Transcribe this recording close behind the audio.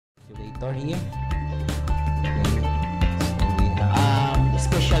calculator here. Okay. So we have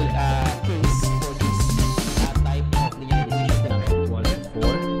special case for this type of linear decision equal to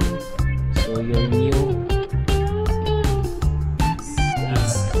 4. So your new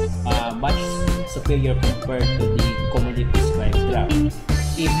is much superior compared to the commonly prescribed graph.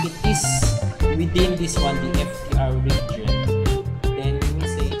 If it is within this one, the FTR region, then we will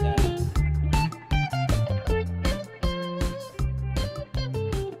say that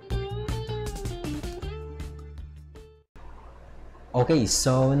Okay,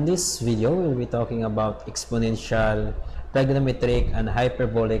 so in this video, we'll be talking about exponential, trigonometric, and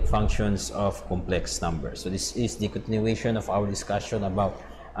hyperbolic functions of complex numbers. So this is the continuation of our discussion about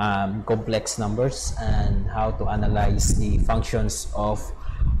complex numbers and how to analyze the functions of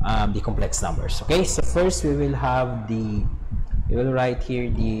the complex numbers. Okay, so first we will write here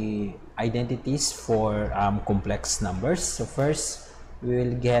the identities for complex numbers. So first, we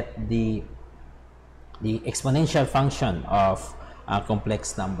will get the exponential function of a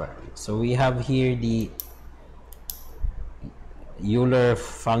complex number. So we have here the Euler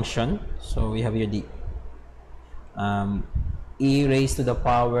function. So we have here the e raised to the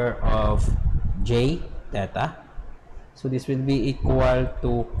power of j theta. So this will be equal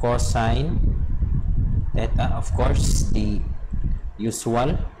to cosine theta, of course, the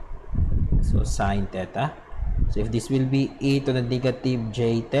usual, so sine theta. So if this will be e to the negative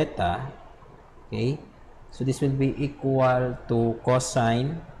j theta, okay, so this will be equal to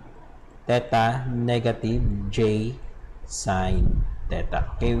cosine theta negative j sine theta.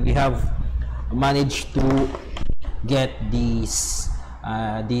 Okay, we have managed to get these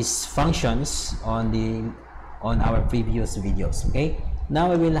functions on our previous videos. Okay,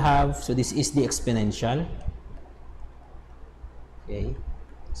 now we will have, so this is the exponential. Okay,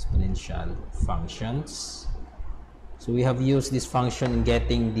 exponential functions. So we have used this function in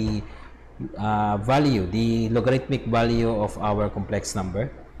getting the value, the logarithmic value of our complex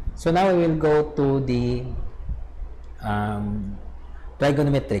number. So now we will go to the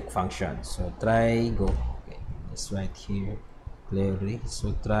trigonometric function. So okay, let's write here clearly.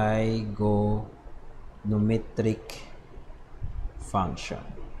 So trigonometric function.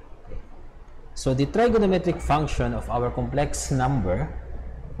 Okay. So the trigonometric function of our complex number,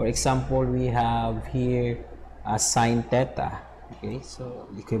 for example, we have here a sine theta. Okay, so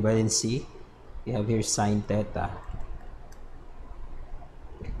equivalency, we have here sine theta.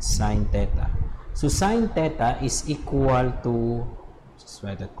 Sine theta. So sine theta is equal to, just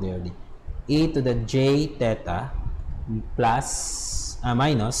write that clearly, e to the j theta plus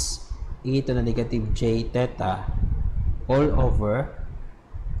minus e to the negative j theta all over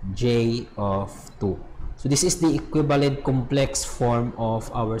j of 2. So this is the equivalent complex form of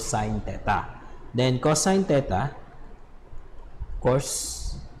our sine theta. Then cosine theta, of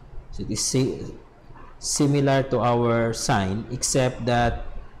course, so it is similar to our sine, except that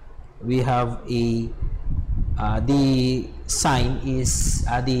we have the sine is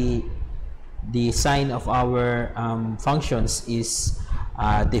the sign of our functions is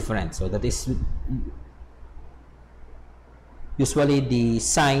different. So that is usually the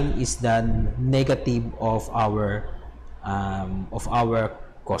sign is the negative of our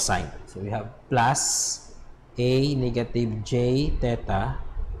cosine. So we have plus a negative j theta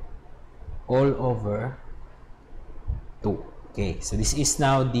all over 2. Okay, so this is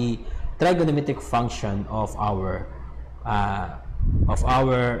now the trigonometric function of our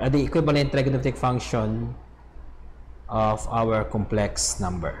the equivalent trigonometric function of our complex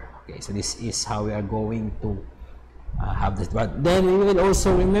number. Okay, so this is how we are going to have this. But then we will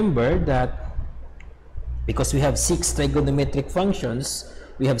also remember that because we have 6 trigonometric functions,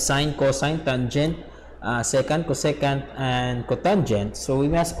 we have sine, cosine, tangent, secant, cosecant, and cotangent. So we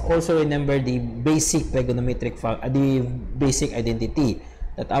must also remember the basic trigonometric the basic identity,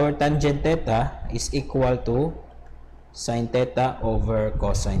 that our tangent theta is equal to sine theta over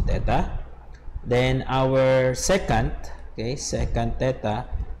cosine theta. Then our secant, okay, secant theta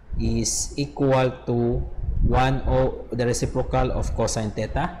is equal to 1 over the reciprocal of cosine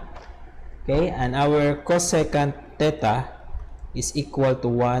theta. Okay, and our cosecant theta is equal to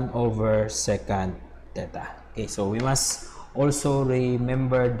 1 over secant theta. Okay, so we must also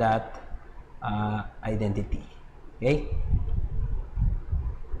remember that identity. Okay,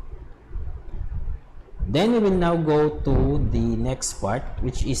 then we will now go to the next part,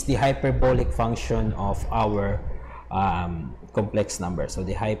 which is the hyperbolic function of our complex number. So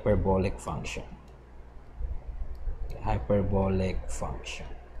the hyperbolic function. Hyperbolic function.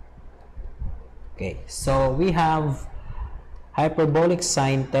 Okay, so we have hyperbolic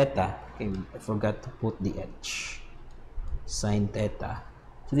sine theta. Okay, I forgot to put the h. Sine theta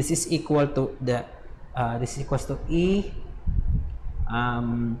So this is equal to the this is equals to e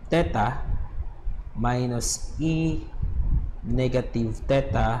theta minus e negative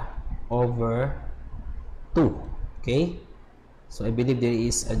theta over 2. Okay, so I believe there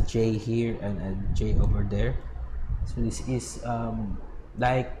is a j here and a j over there. So this is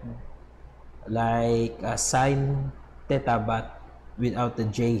like sine theta but without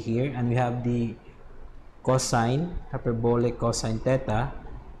the j here, and we have the cosine, hyperbolic cosine theta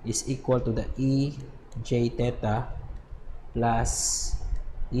is equal to the e j theta plus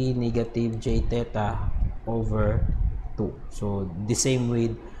e negative j theta over 2. So the same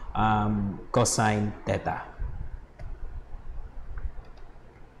with cosine theta.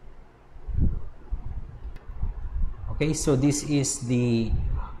 Okay, so this is the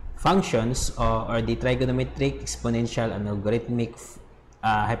functions or the trigonometric, exponential, and logarithmic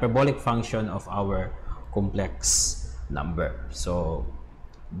hyperbolic function of our complex number. So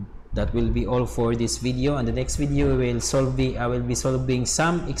that will be all for this video, and the next video I will be solving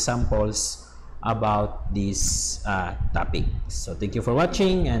some examples about this topic. So thank you for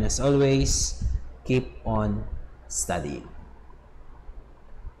watching, and as always, keep on studying.